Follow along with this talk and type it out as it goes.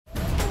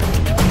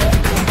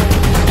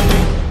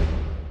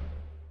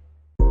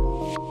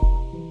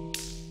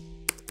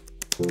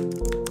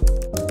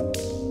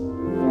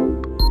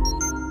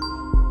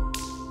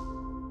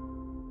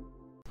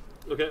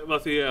Okay,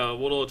 Matthew,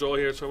 1-1 draw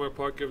here at Turner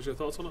Park. Give us your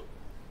thoughts on it.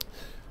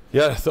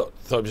 Yeah, I thought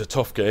it was a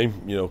tough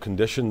game. You know,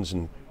 conditions,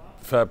 and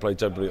fair play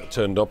to everybody that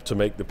turned up to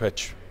make the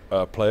pitch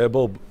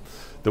playable.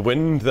 The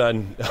wind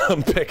then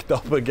picked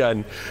up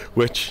again,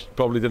 which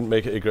probably didn't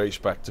make it a great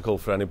spectacle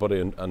for anybody.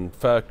 And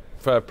fair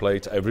play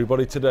to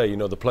everybody today. You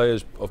know, the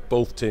players of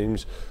both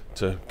teams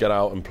to get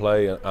out and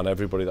play, and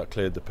everybody that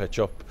cleared the pitch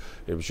up.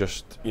 It was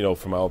just, you know,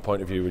 from our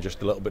point of view, we're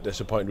just a little bit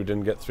disappointed we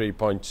didn't get 3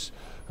 points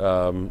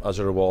as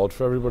a reward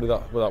for everybody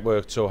that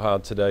worked so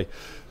hard today.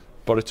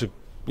 But it's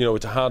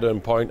a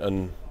hard-earned point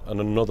and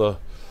another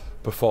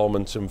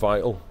performance and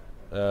vital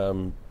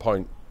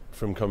point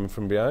from coming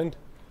from behind.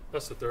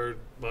 That's the third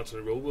match in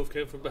a row we've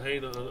came from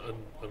behind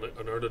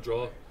and earned a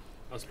draw.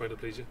 That's bound to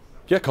please you.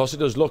 Yeah, of course it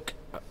does. Look,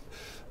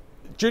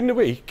 during the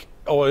week,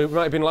 or it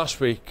might have been last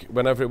week,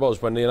 whenever it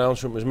was, when the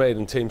announcement was made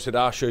and teams said,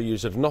 sure, you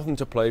have nothing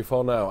to play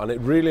for now. And it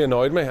really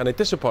annoyed me, and it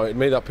disappointed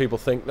me that people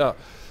think that.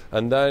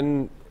 And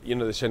then, you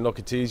know, they're saying, look,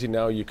 it's easy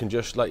now, you can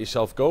just let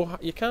yourself go.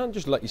 You can't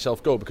just let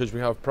yourself go, because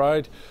we have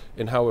pride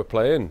in how we're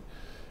playing.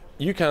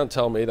 You can't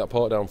tell me that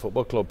Portadown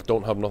Football Club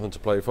don't have nothing to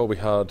play for. We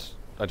had,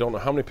 I don't know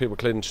how many people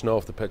clearing snow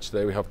off the pitch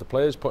today. We have the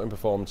players putting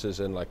performances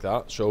in like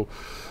that. So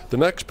the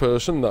next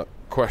person that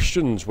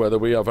questions whether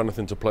we have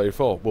anything to play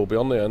for will be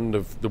on the end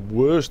of the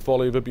worst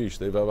volley of abuse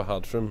they've ever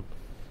had from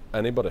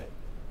anybody,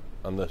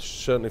 and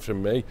certainly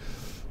from me,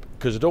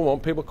 because I don't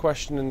want people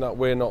questioning that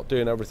we're not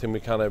doing everything we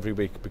can every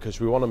week, because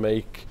we want to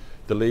make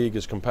the league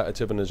as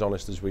competitive and as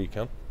honest as we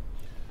can.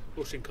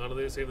 Oisin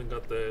Connolly this evening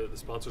got the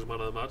sponsors man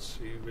of the match.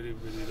 He really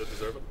did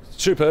deserve it.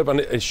 Superb, and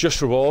it's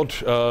just reward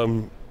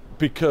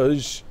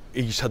because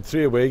he's had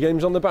 3 away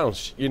games on the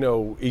bounce. You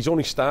know, he's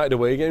only started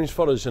away games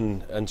for us,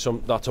 and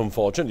that's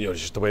unfortunate. You know,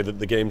 it's just the way that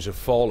the games have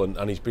fallen.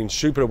 And he's been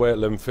super away at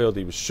Linfield.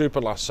 He was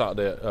super last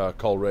Saturday at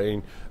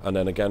Coleraine, and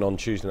then again on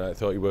Tuesday night. I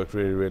thought he worked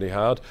really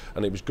hard,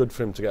 and it was good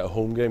for him to get a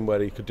home game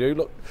where he could do.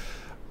 Look,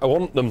 I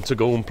want them to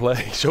go and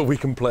play so we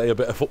can play a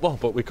bit of football,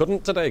 but we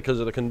couldn't today because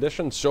of the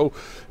conditions. So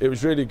it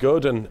was really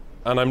good, and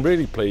I'm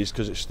really pleased,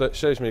 because it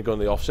saves me going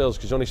to the off sales,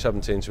 because he's only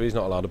 17, so he's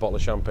not allowed a bottle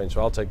of champagne.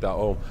 So I'll take that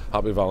home.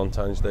 Happy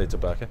Valentine's Day to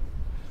Becca.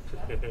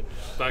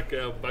 back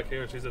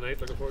here on Tuesday night,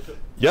 looking forward to it.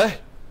 Yeah,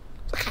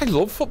 I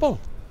love football,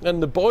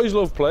 and the boys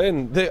love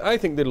playing. I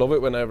think they love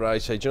it whenever I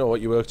say, do you know what,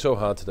 you worked so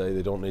hard today,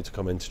 they don't need to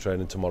come into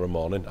training tomorrow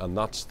morning. And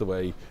that's the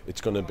way it's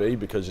going to be,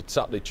 because it's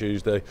Saturday,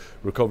 Tuesday,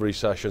 recovery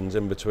sessions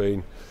in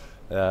between,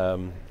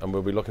 and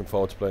we'll be looking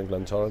forward to playing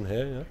Glentoran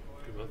here. Yeah.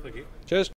 Good man, thank you. Cheers.